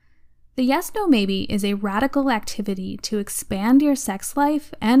The yes, no, maybe is a radical activity to expand your sex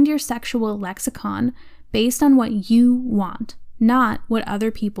life and your sexual lexicon based on what you want, not what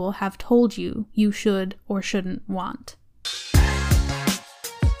other people have told you you should or shouldn't want.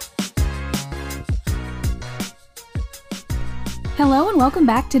 Hello and welcome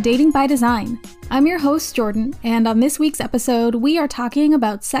back to Dating by Design. I'm your host, Jordan, and on this week's episode, we are talking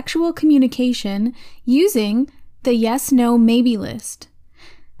about sexual communication using the yes, no, maybe list.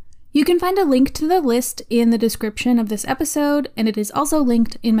 You can find a link to the list in the description of this episode, and it is also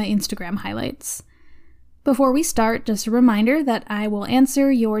linked in my Instagram highlights. Before we start, just a reminder that I will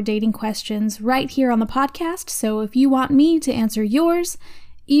answer your dating questions right here on the podcast, so if you want me to answer yours,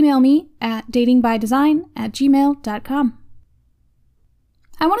 email me at datingbydesign@gmail.com.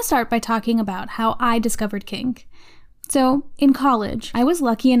 I want to start by talking about how I discovered kink. So, in college, I was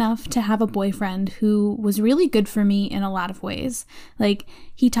lucky enough to have a boyfriend who was really good for me in a lot of ways. Like,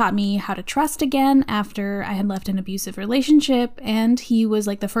 he taught me how to trust again after I had left an abusive relationship, and he was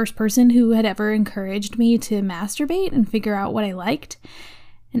like the first person who had ever encouraged me to masturbate and figure out what I liked.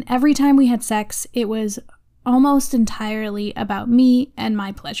 And every time we had sex, it was almost entirely about me and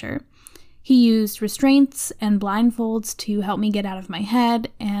my pleasure. He used restraints and blindfolds to help me get out of my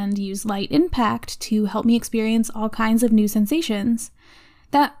head and used light impact to help me experience all kinds of new sensations.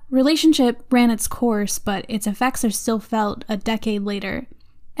 That relationship ran its course, but its effects are still felt a decade later.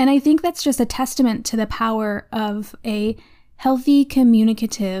 And I think that's just a testament to the power of a healthy,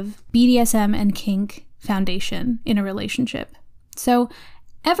 communicative BDSM and kink foundation in a relationship. So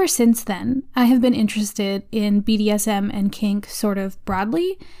ever since then, I have been interested in BDSM and kink sort of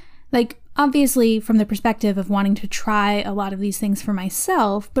broadly. Like, obviously, from the perspective of wanting to try a lot of these things for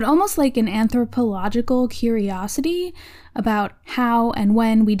myself, but almost like an anthropological curiosity about how and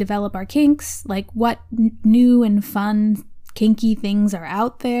when we develop our kinks, like what new and fun kinky things are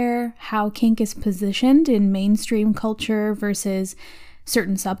out there, how kink is positioned in mainstream culture versus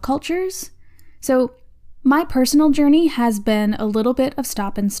certain subcultures. So, my personal journey has been a little bit of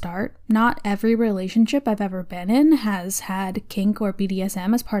stop and start. Not every relationship I've ever been in has had kink or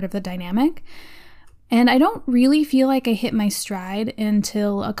BDSM as part of the dynamic. And I don't really feel like I hit my stride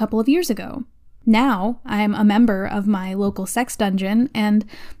until a couple of years ago. Now, I'm a member of my local sex dungeon, and,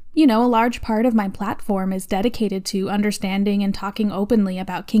 a large part of my platform is dedicated to understanding and talking openly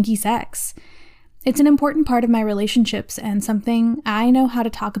about kinky sex. It's an important part of my relationships and something I know how to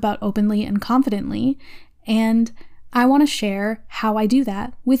talk about openly and confidently. And I want to share how I do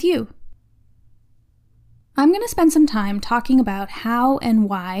that with you. I'm going to spend some time talking about how and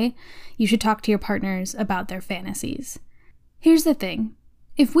why you should talk to your partners about their fantasies. Here's the thing.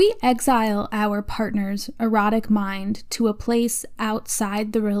 If we exile our partner's erotic mind to a place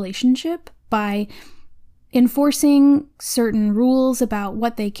outside the relationship by enforcing certain rules about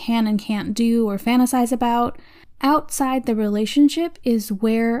what they can and can't do or fantasize about, outside the relationship is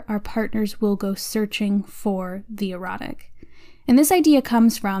where our partners will go searching for the erotic. And this idea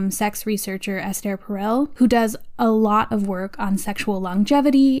comes from sex researcher Esther Perel, who does a lot of work on sexual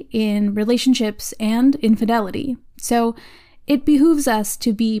longevity in relationships and infidelity. So it behooves us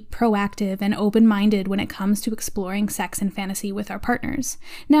to be proactive and open-minded when it comes to exploring sex and fantasy with our partners.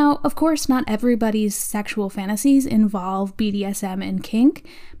 Now, of course, not everybody's sexual fantasies involve BDSM and kink,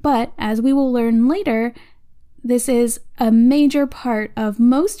 but as we will learn later, this is a major part of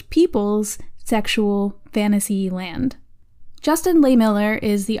most people's sexual fantasy land. Justin Lehmiller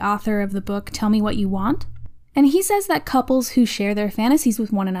is the author of the book Tell Me What You Want, and he says that couples who share their fantasies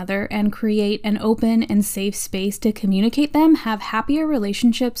with one another and create an open and safe space to communicate them have happier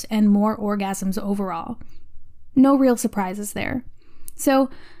relationships and more orgasms overall. No real surprises there. So,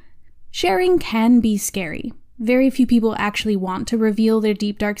 sharing can be scary. Very few people actually want to reveal their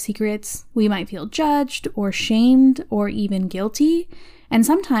deep, dark secrets. We might feel judged or shamed or even guilty. And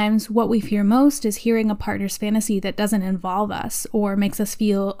sometimes what we fear most is hearing a partner's fantasy that doesn't involve us or makes us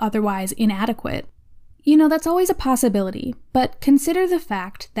feel otherwise inadequate. That's always a possibility, but consider the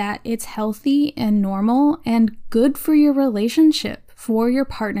fact that it's healthy and normal and good for your relationship for your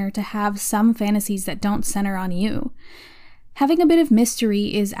partner to have some fantasies that don't center on you. Having a bit of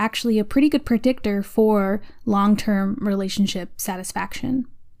mystery is actually a pretty good predictor for long-term relationship satisfaction.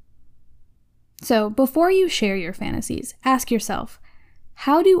 So before you share your fantasies, ask yourself,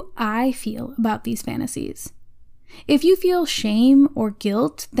 how do I feel about these fantasies? If you feel shame or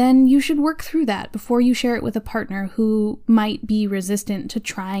guilt, then you should work through that before you share it with a partner who might be resistant to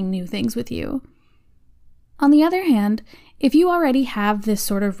trying new things with you. On the other hand, if you already have this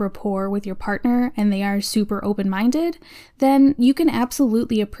sort of rapport with your partner and they are super open-minded, then you can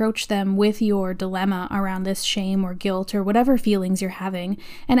absolutely approach them with your dilemma around this shame or guilt or whatever feelings you're having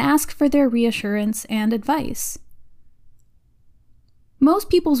and ask for their reassurance and advice.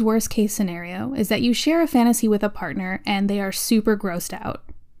 Most people's worst case scenario is that you share a fantasy with a partner and they are super grossed out.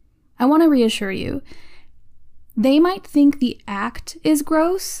 I want to reassure you, they might think the act is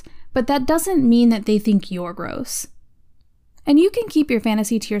gross, but that doesn't mean that they think you're gross. And you can keep your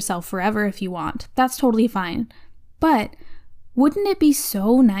fantasy to yourself forever if you want. That's totally fine. But wouldn't it be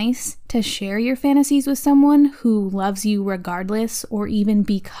so nice to share your fantasies with someone who loves you regardless or even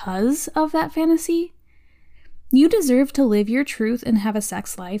because of that fantasy? You deserve to live your truth and have a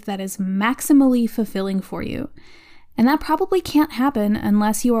sex life that is maximally fulfilling for you. And that probably can't happen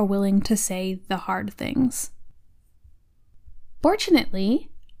unless you are willing to say the hard things. Fortunately,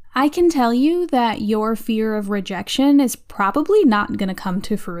 I can tell you that your fear of rejection is probably not going to come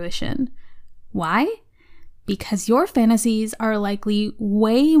to fruition. Why? Because your fantasies are likely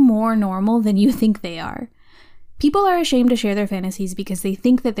way more normal than you think they are. People are ashamed to share their fantasies because they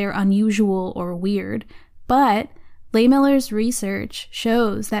think that they're unusual or weird, but Lehmiller's research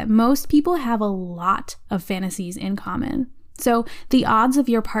shows that most people have a lot of fantasies in common. So the odds of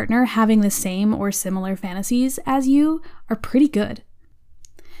your partner having the same or similar fantasies as you are pretty good.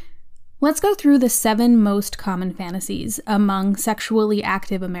 Let's go through the 7 most common fantasies among sexually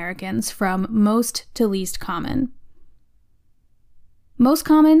active Americans from most to least common. Most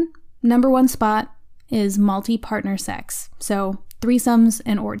common, number 1 spot, is multi-partner sex, so threesomes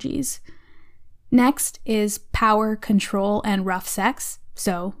and orgies. Next is power, control, and rough sex,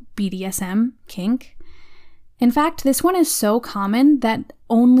 so BDSM, kink. In fact, this one is so common that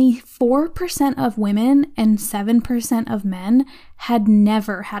only 4% of women and 7% of men had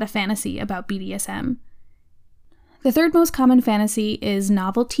never had a fantasy about BDSM. The third most common fantasy is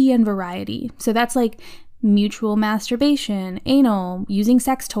novelty and variety. So that's like mutual masturbation, anal, using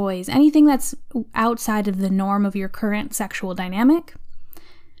sex toys, anything that's outside of the norm of your current sexual dynamic.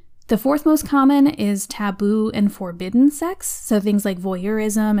 The fourth most common is taboo and forbidden sex, so things like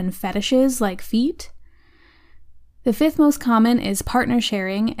voyeurism and fetishes like feet. The fifth most common is partner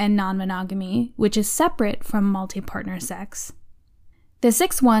sharing and non-monogamy, which is separate from multi-partner sex. The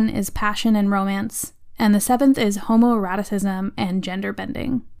sixth one is passion and romance, and the seventh is homoeroticism and gender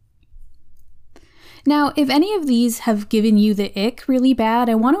bending. Now, if any of these have given you the ick really bad,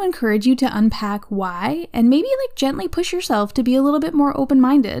 I want to encourage you to unpack why and maybe gently push yourself to be a little bit more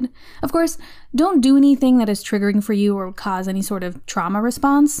open-minded. Of course, don't do anything that is triggering for you or cause any sort of trauma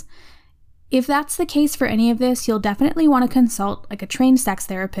response. If that's the case for any of this, you'll definitely want to consult a trained sex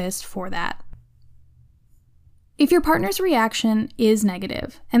therapist for that. If your partner's reaction is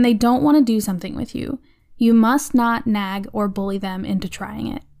negative and they don't want to do something with you, you must not nag or bully them into trying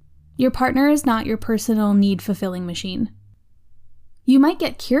it. Your partner is not your personal need-fulfilling machine. You might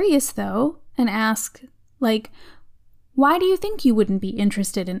get curious, though, and ask, why do you think you wouldn't be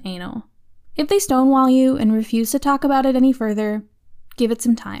interested in anal? If they stonewall you and refuse to talk about it any further, give it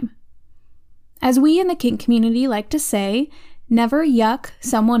some time. As we in the kink community like to say, never yuck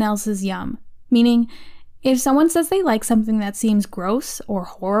someone else's yum. Meaning, if someone says they like something that seems gross or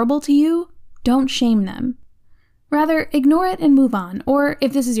horrible to you, don't shame them. Rather, ignore it and move on. Or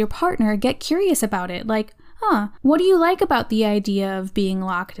if this is your partner, get curious about it. What do you like about the idea of being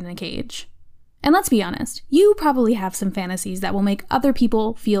locked in a cage? And let's be honest, you probably have some fantasies that will make other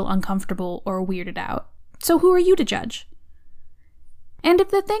people feel uncomfortable or weirded out. So who are you to judge? And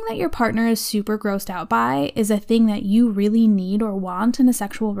if the thing that your partner is super grossed out by is a thing that you really need or want in a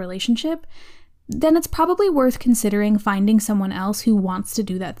sexual relationship, then it's probably worth considering finding someone else who wants to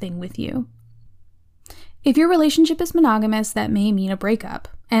do that thing with you. If your relationship is monogamous, that may mean a breakup.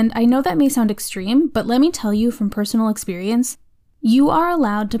 And I know that may sound extreme, but let me tell you from personal experience, you are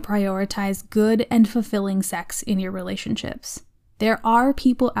allowed to prioritize good and fulfilling sex in your relationships. There are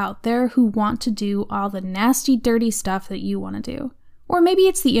people out there who want to do all the nasty, dirty stuff that you want to do. Or maybe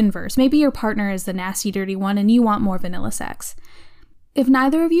it's the inverse. Maybe your partner is the nasty, dirty one and you want more vanilla sex. If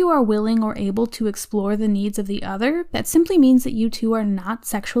neither of you are willing or able to explore the needs of the other, that simply means that you two are not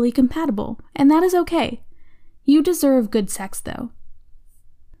sexually compatible, and that is okay. You deserve good sex, though.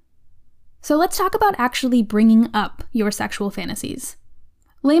 So let's talk about actually bringing up your sexual fantasies.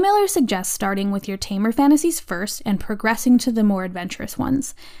 Lehmiller suggests starting with your tamer fantasies first and progressing to the more adventurous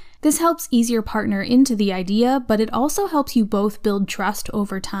ones. This helps ease your partner into the idea, but it also helps you both build trust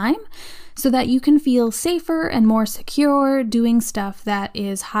over time so that you can feel safer and more secure doing stuff that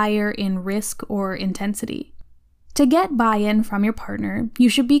is higher in risk or intensity. To get buy-in from your partner, you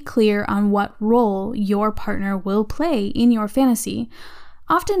should be clear on what role your partner will play in your fantasy.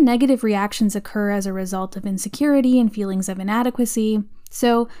 Often negative reactions occur as a result of insecurity and feelings of inadequacy,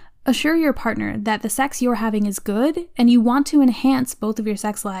 so assure your partner that the sex you're having is good and you want to enhance both of your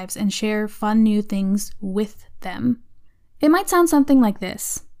sex lives and share fun new things with them. It might sound something like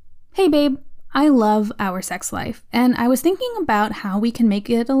this. Hey babe, I love our sex life, and I was thinking about how we can make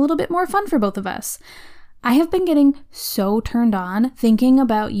it a little bit more fun for both of us. I have been getting so turned on thinking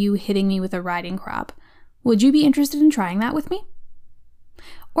about you hitting me with a riding crop. Would you be interested in trying that with me?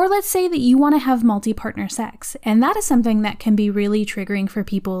 Or let's say that you want to have multi-partner sex, and that is something that can be really triggering for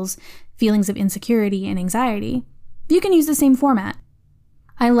people's feelings of insecurity and anxiety. You can use the same format.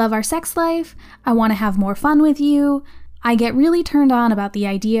 I love our sex life. I want to have more fun with you. I get really turned on about the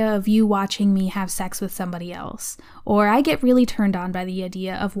idea of you watching me have sex with somebody else. Or I get really turned on by the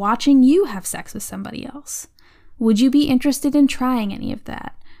idea of watching you have sex with somebody else. Would you be interested in trying any of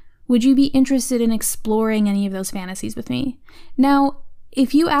that? Would you be interested in exploring any of those fantasies with me? Now,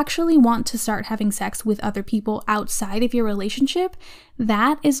 if you actually want to start having sex with other people outside of your relationship,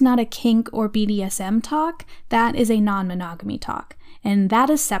 that is not a kink or BDSM talk, that is a non-monogamy talk, and that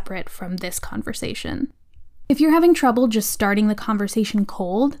is separate from this conversation. If you're having trouble just starting the conversation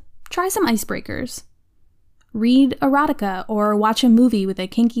cold, try some icebreakers. Read erotica or watch a movie with a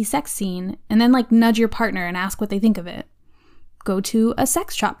kinky sex scene, and then nudge your partner and ask what they think of it. Go to a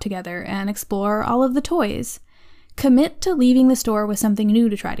sex shop together and explore all of the toys. Commit to leaving the store with something new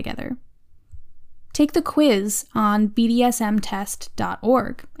to try together. Take the quiz on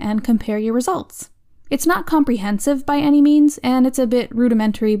bdsmtest.org and compare your results. It's not comprehensive by any means, and it's a bit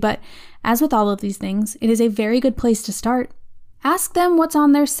rudimentary, but as with all of these things, it is a very good place to start. Ask them what's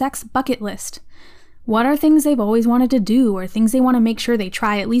on their sex bucket list. What are things they've always wanted to do, or things they want to make sure they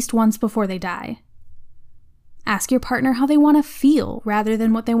try at least once before they die? Ask your partner how they want to feel rather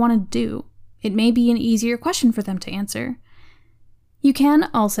than what they want to do. It may be an easier question for them to answer. You can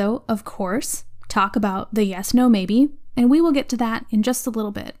also, of course, talk about the yes, no, maybe, and we will get to that in just a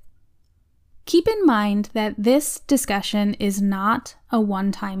little bit. Keep in mind that this discussion is not a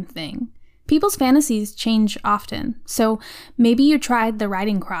one-time thing. People's fantasies change often, so maybe you tried the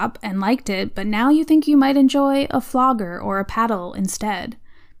riding crop and liked it, but now you think you might enjoy a flogger or a paddle instead.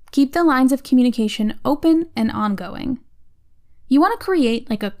 Keep the lines of communication open and ongoing. You want to create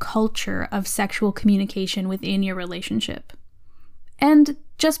a culture of sexual communication within your relationship. And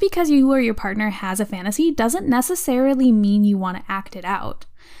just because you or your partner has a fantasy doesn't necessarily mean you want to act it out.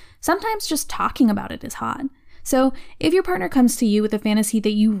 Sometimes just talking about it is hot. So if your partner comes to you with a fantasy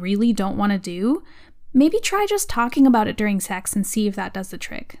that you really don't want to do, maybe try just talking about it during sex and see if that does the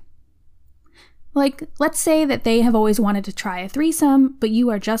trick. Let's say that they have always wanted to try a threesome, but you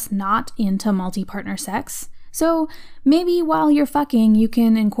are just not into multi-partner sex. So maybe while you're fucking, you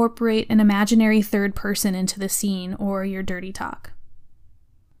can incorporate an imaginary third person into the scene or your dirty talk.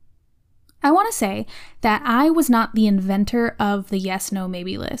 I want to say that I was not the inventor of the yes, no,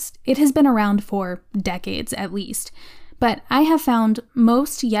 maybe list. It has been around for decades at least, but I have found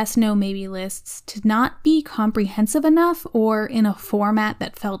most yes, no, maybe lists to not be comprehensive enough or in a format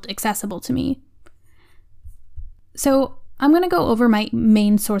that felt accessible to me. So I'm going to go over my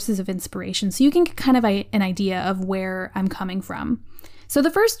main sources of inspiration so you can get kind of an idea of where I'm coming from. So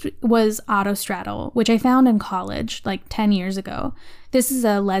the first was Autostraddle, which I found in college 10 years ago. This is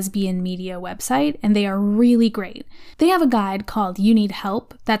a lesbian media website, and they are really great. They have a guide called You Need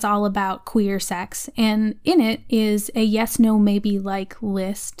Help that's all about queer sex, and in it is a yes, no, maybe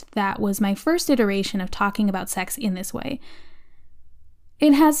list that was my first iteration of talking about sex in this way.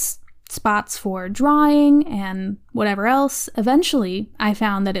 It has spots for drawing and whatever else. Eventually, I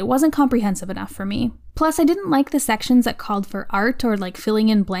found that it wasn't comprehensive enough for me. Plus, I didn't like the sections that called for art or filling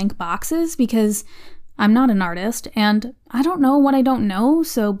in blank boxes because I'm not an artist and I don't know what I don't know,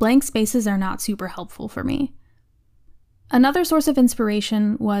 so blank spaces are not super helpful for me. Another source of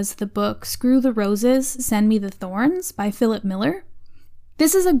inspiration was the book Screw the Roses, Send Me the Thorns by Philip Miller.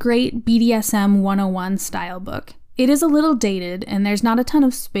 This is a great BDSM 101 style book. It is a little dated, and there's not a ton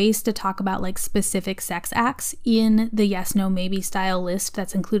of space to talk about specific sex acts in the yes, no, maybe style list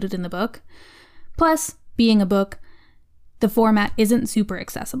that's included in the book. Plus, being a book, the format isn't super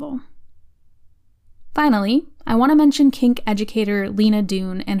accessible. Finally, I want to mention kink educator Lena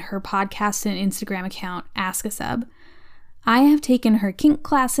Dune and her podcast and Instagram account, Ask a Sub. I have taken her kink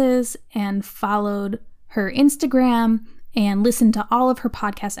classes and followed her Instagram and listened to all of her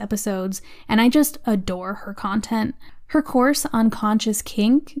podcast episodes, and I just adore her content. Her course on Conscious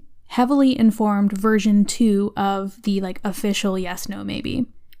Kink heavily informed version 2 of the official yes, no, maybe.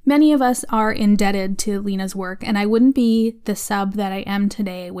 Many of us are indebted to Lena's work, and I wouldn't be the sub that I am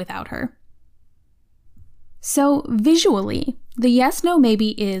today without her. So visually, the yes, no,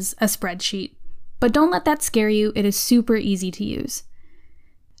 maybe is a spreadsheet, but don't let that scare you. It is super easy to use.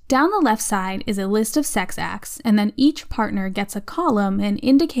 Down the left side is a list of sex acts, and then each partner gets a column and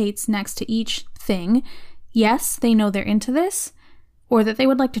indicates next to each thing, yes, they know they're into this, or that they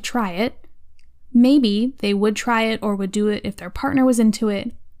would like to try it. Maybe they would try it or would do it if their partner was into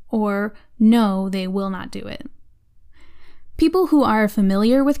it, or no, they will not do it. People who are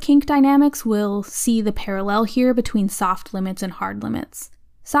familiar with kink dynamics will see the parallel here between soft limits and hard limits.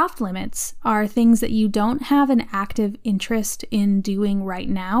 Soft limits are things that you don't have an active interest in doing right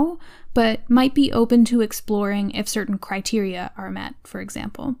now, but might be open to exploring if certain criteria are met, for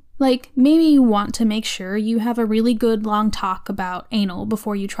example. Like, maybe you want to make sure you have a really good long talk about anal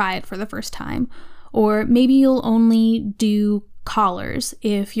before you try it for the first time, or maybe you'll only do collars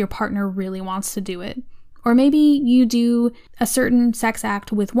if your partner really wants to do it. Or maybe you do a certain sex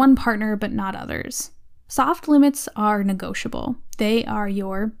act with one partner but not others. Soft limits are negotiable. They are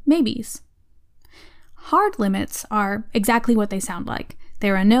your maybes. Hard limits are exactly what they sound like.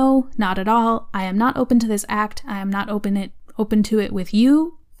 They're a no, not at all, I am not open to this act, I am not open to it with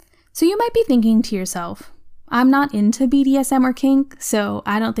you. So you might be thinking to yourself, I'm not into BDSM or kink, so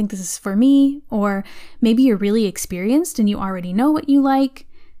I don't think this is for me. Or maybe you're really experienced and you already know what you like.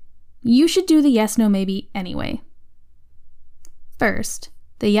 You should do the yes, no, maybe anyway. First,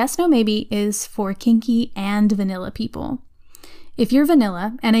 the yes, no, maybe is for kinky and vanilla people. If you're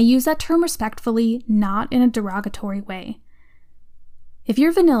vanilla, and I use that term respectfully, not in a derogatory way. If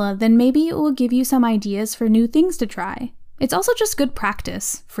you're vanilla, then maybe it will give you some ideas for new things to try. It's also just good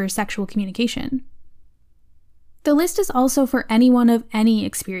practice for sexual communication. The list is also for anyone of any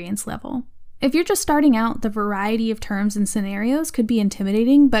experience level. If you're just starting out, the variety of terms and scenarios could be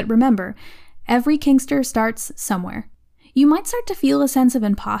intimidating, but remember, every kinkster starts somewhere. You might start to feel a sense of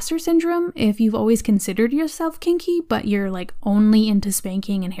imposter syndrome if you've always considered yourself kinky, but you're like only into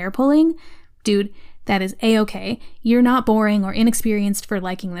spanking and hair pulling. Dude, that is a-okay. You're not boring or inexperienced for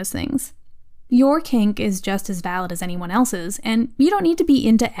liking those things. Your kink is just as valid as anyone else's, and you don't need to be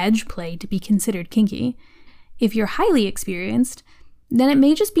into edge play to be considered kinky. If you're highly experienced, then it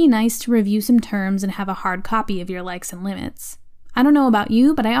may just be nice to review some terms and have a hard copy of your likes and limits. I don't know about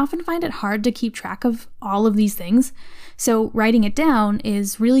you, but I often find it hard to keep track of all of these things, so writing it down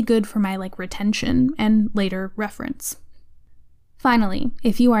is really good for my retention and later reference. Finally,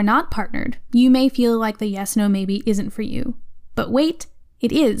 if you are not partnered, you may feel like the yes, no, maybe isn't for you. But wait,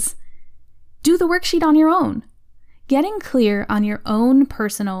 it is. Do the worksheet on your own. Getting clear on your own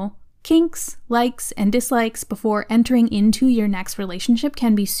personal kinks, likes, and dislikes before entering into your next relationship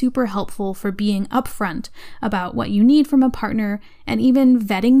can be super helpful for being upfront about what you need from a partner and even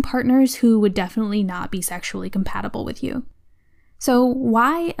vetting partners who would definitely not be sexually compatible with you. So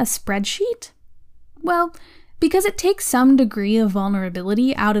why a spreadsheet? Well, because it takes some degree of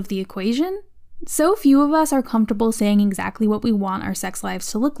vulnerability out of the equation. So few of us are comfortable saying exactly what we want our sex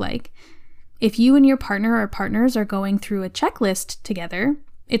lives to look like. If you and your partner or partners are going through a checklist together,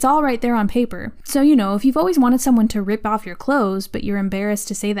 it's all right there on paper. So, if you've always wanted someone to rip off your clothes, but you're embarrassed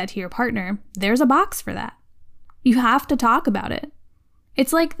to say that to your partner, there's a box for that. You have to talk about it.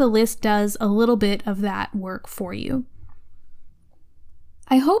 It's like the list does a little bit of that work for you.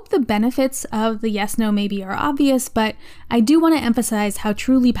 I hope the benefits of the yes, no, maybe are obvious, but I do want to emphasize how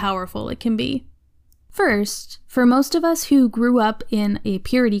truly powerful it can be. First, for most of us who grew up in a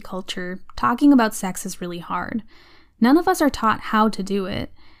purity culture, talking about sex is really hard. None of us are taught how to do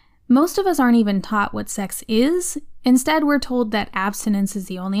it. Most of us aren't even taught what sex is. Instead, we're told that abstinence is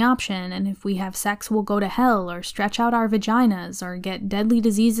the only option, and if we have sex, we'll go to hell, or stretch out our vaginas, or get deadly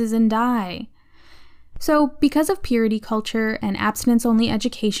diseases and die. So, because of purity culture and abstinence-only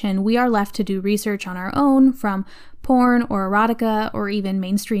education, we are left to do research on our own from porn or erotica or even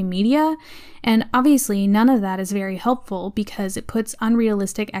mainstream media, and obviously none of that is very helpful because it puts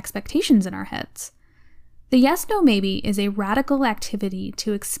unrealistic expectations in our heads. The yes, no, maybe is a radical activity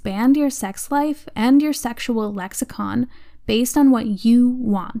to expand your sex life and your sexual lexicon based on what you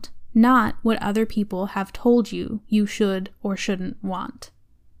want, not what other people have told you you should or shouldn't want.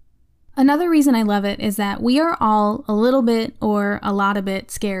 Another reason I love it is that we are all a little bit or a lot of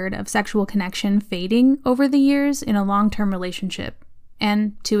bit scared of sexual connection fading over the years in a long-term relationship.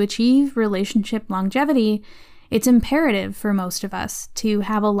 And to achieve relationship longevity, it's imperative for most of us to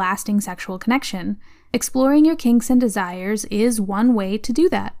have a lasting sexual connection. Exploring your kinks and desires is one way to do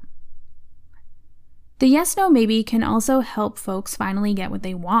that. The yes, no, maybe can also help folks finally get what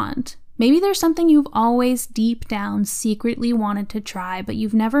they want. Maybe there's something you've always deep down secretly wanted to try, but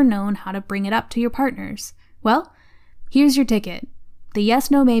you've never known how to bring it up to your partners. Well, here's your ticket. The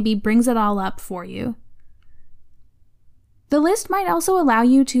yes, no, maybe brings it all up for you. The list might also allow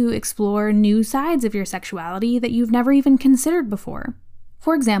you to explore new sides of your sexuality that you've never even considered before.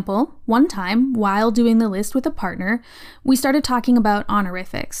 For example, one time, while doing the list with a partner, we started talking about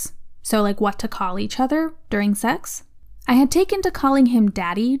honorifics. So like what to call each other during sex. I had taken to calling him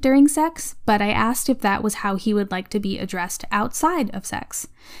daddy during sex, but I asked if that was how he would like to be addressed outside of sex.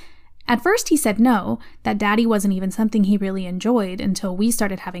 At first he said no, that daddy wasn't even something he really enjoyed until we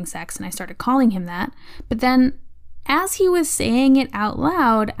started having sex and I started calling him that. But then, as he was saying it out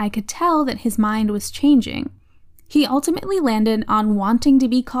loud, I could tell that his mind was changing. He ultimately landed on wanting to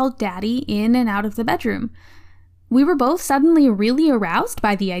be called daddy in and out of the bedroom. We were both suddenly really aroused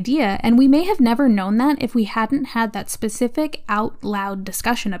by the idea, and we may have never known that if we hadn't had that specific out loud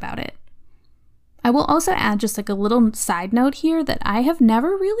discussion about it. I will also add just like a little side note here that I have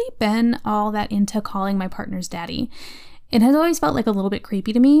never really been all that into calling my partner's daddy. It has always felt like a little bit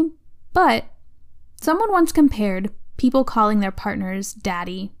creepy to me, but someone once compared people calling their partners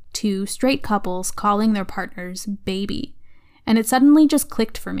daddy to straight couples calling their partners baby, and it suddenly just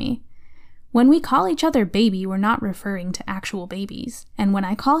clicked for me. When we call each other baby, we're not referring to actual babies, and when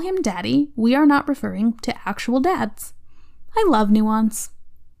I call him daddy, we are not referring to actual dads. I love nuance.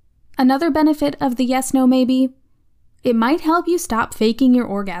 Another benefit of the yes, no, maybe, it might help you stop faking your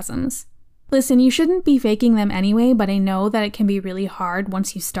orgasms. Listen, you shouldn't be faking them anyway, but I know that it can be really hard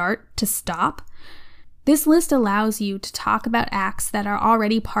once you start to stop. This list allows you to talk about acts that are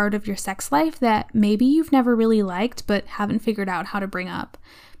already part of your sex life that maybe you've never really liked but haven't figured out how to bring up.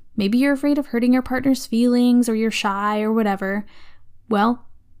 Maybe you're afraid of hurting your partner's feelings or you're shy or whatever. Well,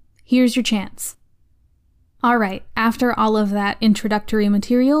 here's your chance. All right, after all of that introductory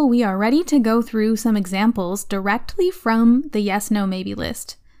material, we are ready to go through some examples directly from the yes, no, maybe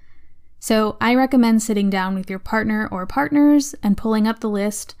list. So I recommend sitting down with your partner or partners and pulling up the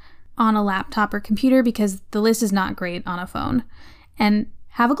list on a laptop or computer because the list is not great on a phone. And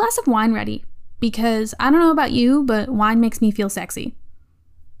have a glass of wine ready because I don't know about you, but wine makes me feel sexy.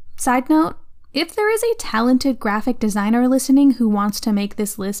 Side note, if there is a talented graphic designer listening who wants to make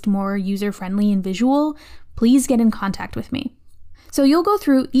this list more user-friendly and visual, please get in contact with me. So you'll go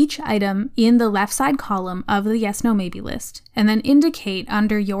through each item in the left side column of the yes, no, maybe list, and then indicate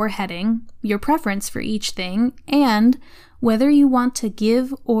under your heading your preference for each thing and whether you want to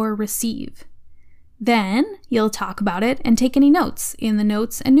give or receive. Then you'll talk about it and take any notes in the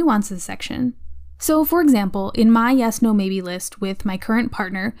notes and nuances section. So for example, in my yes, no, maybe list with my current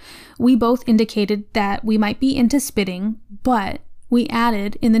partner, we both indicated that we might be into spitting, but we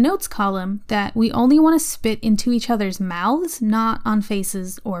added in the notes column that we only want to spit into each other's mouths, not on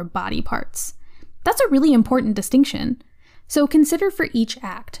faces or body parts. That's a really important distinction. So consider for each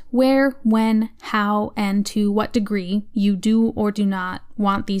act where, when, how, and to what degree you do or do not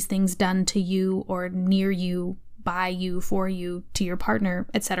want these things done to you or near you, by you, for you, to your partner,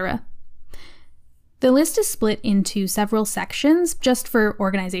 etc. The list is split into several sections just for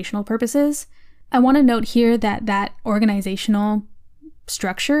organizational purposes. I want to note here that that organizational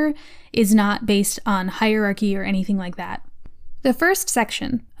structure is not based on hierarchy or anything like that. The first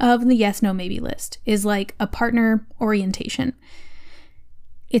section of the yes, no, maybe list is like a partner orientation.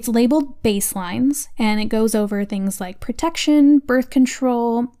 It's labeled baselines, and it goes over things like protection, birth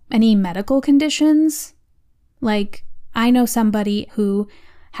control, any medical conditions. Like, I know somebody who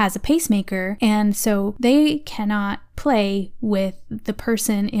has a pacemaker, and so they cannot play with the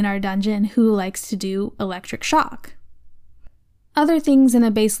person in our dungeon who likes to do electric shock. Other things in the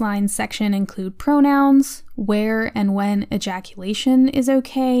baseline section include pronouns, where and when ejaculation is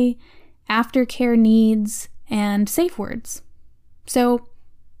okay, aftercare needs, and safe words. So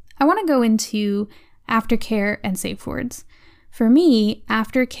I want to go into aftercare and safe words. For me,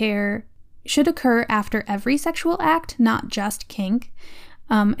 aftercare should occur after every sexual act, not just kink.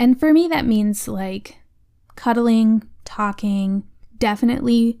 And for me, that means like cuddling, talking,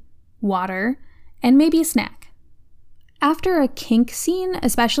 definitely water, and maybe a snack. After a kink scene,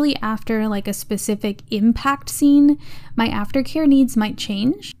 especially after like a specific impact scene, my aftercare needs might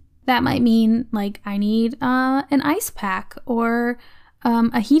change. That might mean like I need an ice pack or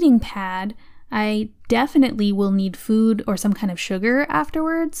a heating pad. I definitely will need food or some kind of sugar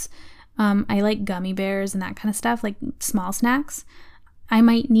afterwards. I like gummy bears and that kind of stuff, like small snacks. I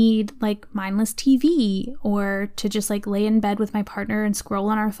might need like mindless TV or to just like lay in bed with my partner and scroll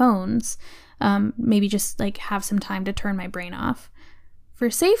on our phones. Maybe just like have some time to turn my brain off. For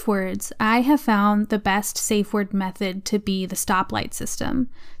safe words, I have found the best safe word method to be the stoplight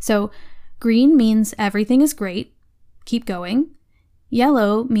system. So Green means everything is great, keep going.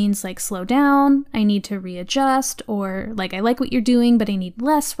 Yellow means like slow down, I need to readjust, or like I like what you're doing, but I need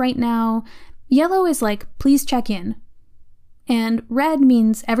less right now. Yellow is like, please check in. And red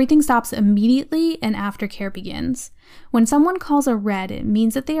means everything stops immediately and aftercare begins. When someone calls a red, it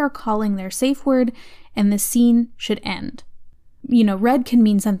means that they are calling their safe word and the scene should end. You know, red can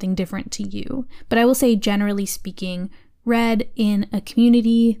mean something different to you, but I will say generally speaking, red in a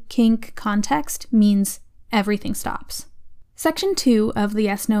community kink context means everything stops. Section 2 of the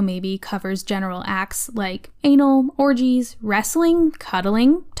Yes, No, Maybe covers general acts like anal, orgies, wrestling,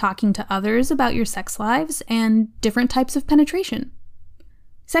 cuddling, talking to others about your sex lives, and different types of penetration.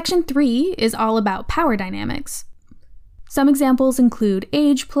 Section 3 is all about power dynamics. Some examples include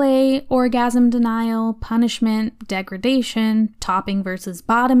age play, orgasm denial, punishment, degradation, topping versus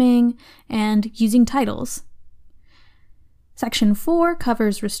bottoming, and using titles. Section 4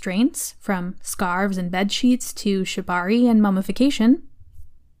 covers restraints, from scarves and bedsheets to shibari and mummification.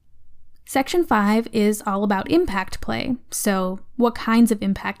 Section 5 is all about impact play. So what kinds of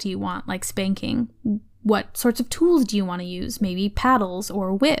impact do you want, like spanking? What sorts of tools do you want to use? Maybe paddles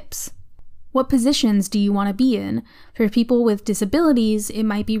or whips. What positions do you want to be in? For people with disabilities, it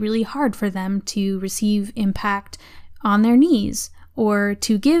might be really hard for them to receive impact on their knees or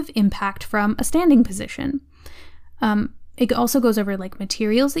to give impact from a standing position. It also goes over like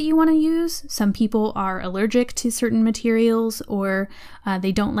materials that you want to use. Some people are allergic to certain materials, or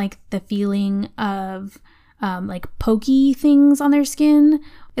they don't like the feeling of like pokey things on their skin.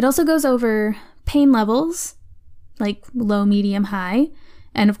 It also goes over pain levels, like low, medium, high.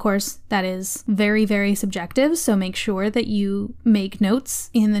 And of course, that is very, very subjective, so make sure that you make notes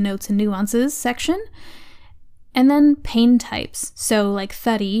in the notes and nuances section. And then pain types, so like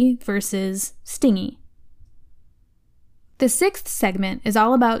thuddy versus stingy. The 6th segment is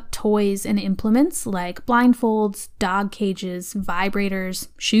all about toys and implements like blindfolds, dog cages, vibrators,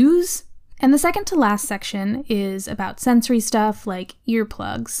 shoes. And the second to last section is about sensory stuff like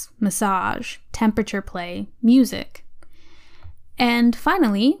earplugs, massage, temperature play, music. And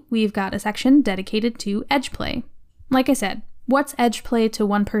finally, we've got a section dedicated to edge play. Like I said, what's edge play to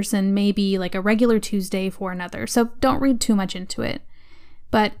one person may be like a regular Tuesday for another, so don't read too much into it.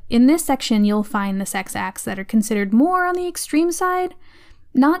 But in this section, you'll find the sex acts that are considered more on the extreme side,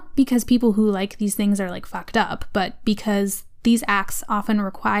 not because people who like these things are like fucked up, but because these acts often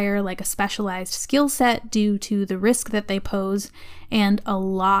require like a specialized skill set due to the risk that they pose and a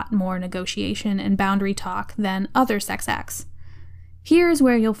lot more negotiation and boundary talk than other sex acts. Here's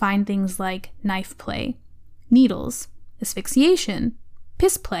where you'll find things like knife play, needles, asphyxiation,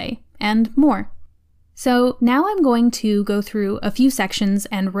 piss play, and more. So now I'm going to go through a few sections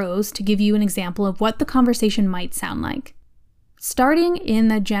and rows to give you an example of what the conversation might sound like. Starting in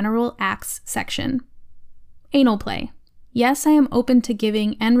the general acts section. Anal play. Yes, I am open to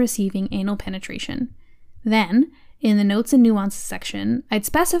giving and receiving anal penetration. Then, in the notes and nuances section, I'd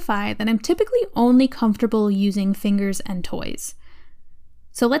specify that I'm typically only comfortable using fingers and toys.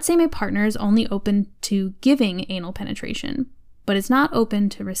 So let's say my partner is only open to giving anal penetration, but is not open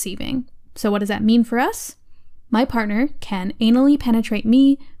to receiving. So what does that mean for us? My partner can anally penetrate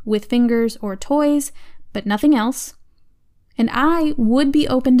me with fingers or toys, but nothing else. And I would be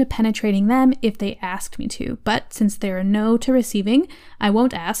open to penetrating them if they asked me to, but since they're no to receiving, I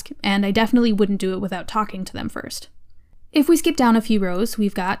won't ask, and I definitely wouldn't do it without talking to them first. If we skip down a few rows,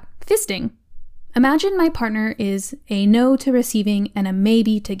 we've got fisting. Imagine my partner is a no to receiving and a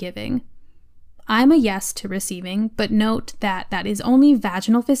maybe to giving. I'm a yes to receiving, but note that that is only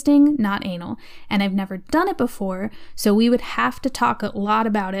vaginal fisting, not anal, and I've never done it before, so we would have to talk a lot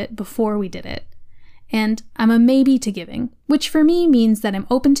about it before we did it. And I'm a maybe to giving, which for me means that I'm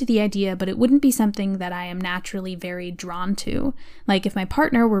open to the idea, but it wouldn't be something that I am naturally very drawn to. Like if my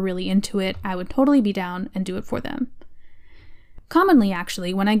partner were really into it, I would totally be down and do it for them. Commonly,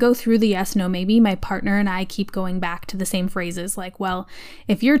 actually, when I go through the yes, no, maybe, my partner and I keep going back to the same phrases like, well,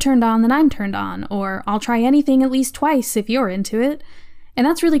 if you're turned on, then I'm turned on, or I'll try anything at least twice if you're into it. And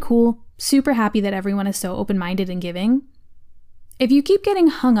that's really cool. Super happy that everyone is so open-minded and giving. If you keep getting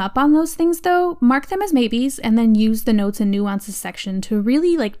hung up on those things, though, mark them as maybes and then use the notes and nuances section to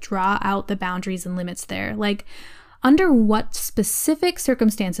really draw out the boundaries and limits there. Like, under what specific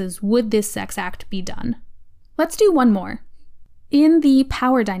circumstances would this sex act be done? Let's do one more. In the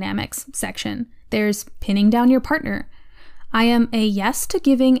power dynamics section, there's pinning down your partner. I am a yes to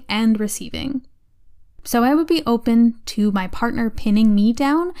giving and receiving. So I would be open to my partner pinning me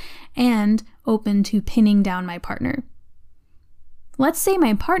down and open to pinning down my partner. Let's say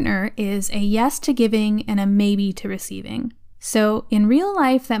my partner is a yes to giving and a maybe to receiving. So in real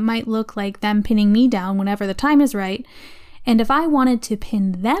life, that might look like them pinning me down whenever the time is right. And if I wanted to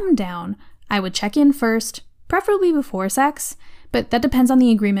pin them down, I would check in first, preferably before sex, but that depends on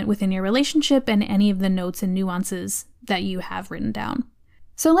the agreement within your relationship and any of the notes and nuances that you have written down.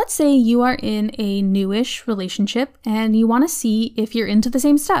 So let's say you are in a newish relationship and you want to see if you're into the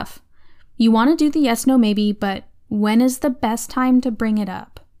same stuff. You want to do the yes, no, maybe, but when is the best time to bring it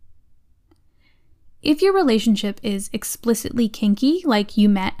up? If your relationship is explicitly kinky, like you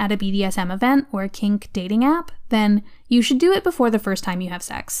met at a BDSM event or a kink dating app, then you should do it before the first time you have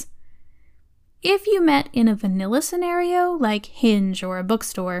sex. If you met in a vanilla scenario, like Hinge or a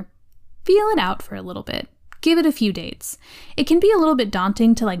bookstore, feel it out for a little bit. Give it a few dates. It can be a little bit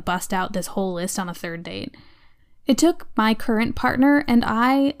daunting to bust out this whole list on a third date. It took my current partner and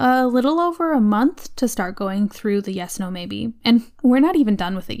I a little over a month to start going through the yes, no, maybe, and we're not even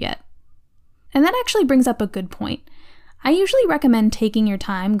done with it yet. And that actually brings up a good point. I usually recommend taking your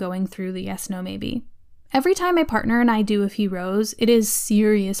time going through the yes, no, maybe. Every time my partner and I do a few rows, it is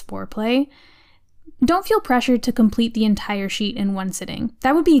serious foreplay. Don't feel pressured to complete the entire sheet in one sitting.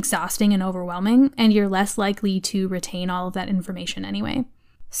 That would be exhausting and overwhelming, and you're less likely to retain all of that information anyway.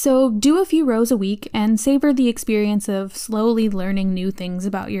 So do a few rows a week and savor the experience of slowly learning new things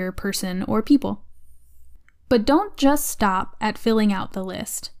about your person or people. But don't just stop at filling out the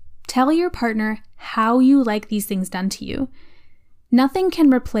list. Tell your partner how you like these things done to you. Nothing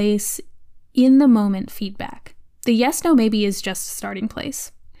can replace in-the-moment feedback. The yes, no, maybe is just a starting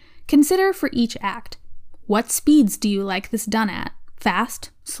place. Consider for each act, what speeds do you like this done at? Fast?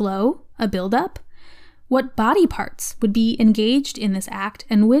 Slow? A build-up? What body parts would be engaged in this act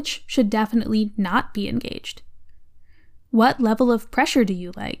and which should definitely not be engaged? What level of pressure do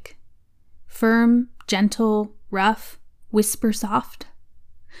you like? Firm, gentle, rough, whisper soft?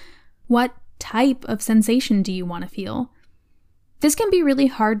 What type of sensation do you want to feel? This can be really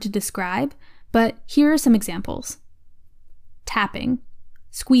hard to describe, but here are some examples. Tapping,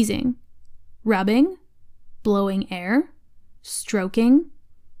 squeezing, rubbing, blowing air, stroking,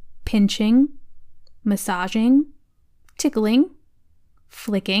 pinching, massaging, tickling,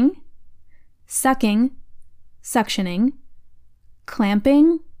 flicking, sucking, suctioning,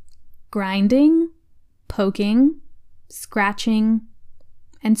 clamping, grinding, poking, scratching,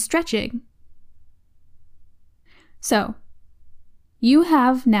 and stretching. So, you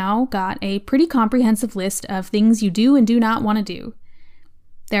have now got a pretty comprehensive list of things you do and do not want to do.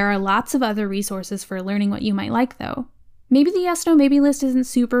 There are lots of other resources for learning what you might like, though. Maybe the yes, no, maybe list isn't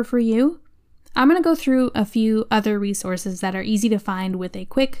super for you. I'm going to go through a few other resources that are easy to find with a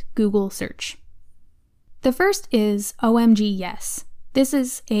quick Google search. The first is OMG Yes. This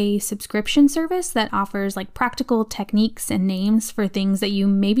is a subscription service that offers practical techniques and names for things that you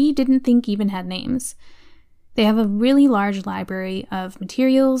maybe didn't think even had names. They have a really large library of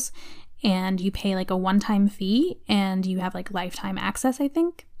materials, and you pay a one-time fee, and you have lifetime access, I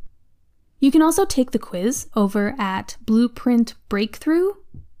think. You can also take the quiz over at Blueprint Breakthrough,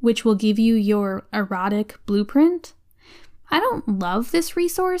 which will give you your erotic blueprint. I don't love this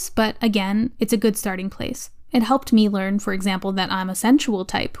resource, but again, it's a good starting place. It helped me learn, for example, that I'm a sensual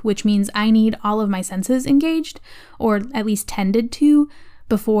type, which means I need all of my senses engaged, or at least tended to,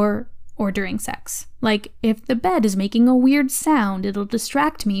 before or during sex. If the bed is making a weird sound, it'll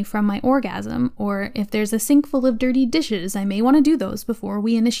distract me from my orgasm, or if there's a sink full of dirty dishes, I may want to do those before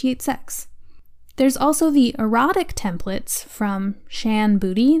we initiate sex. There's also the erotic templates from Shan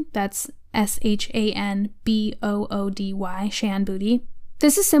Boody, that's ShanBoody, Shan Boody.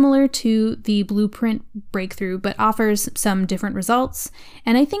 This is similar to the Blueprint Breakthrough, but offers some different results.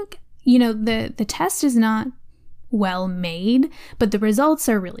 And I think, the test is not well made, but the results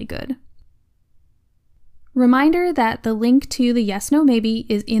are really good. Reminder that the link to the yes, no, maybe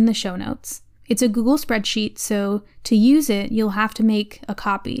is in the show notes. It's a Google spreadsheet, so to use it, you'll have to make a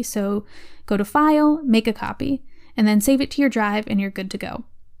copy. So go to File, make a copy, and then save it to your drive and you're good to go.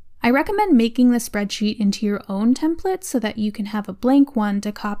 I recommend making the spreadsheet into your own template so that you can have a blank one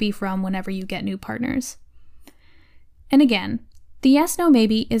to copy from whenever you get new partners. And again, the yes, no,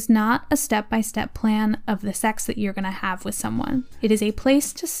 maybe is not a step-by-step plan of the sex that you're going to have with someone. It is a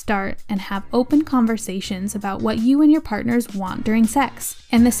place to start and have open conversations about what you and your partners want during sex,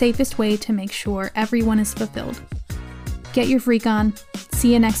 and the safest way to make sure everyone is fulfilled. Get your freak on.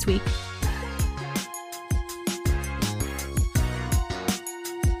 See you next week.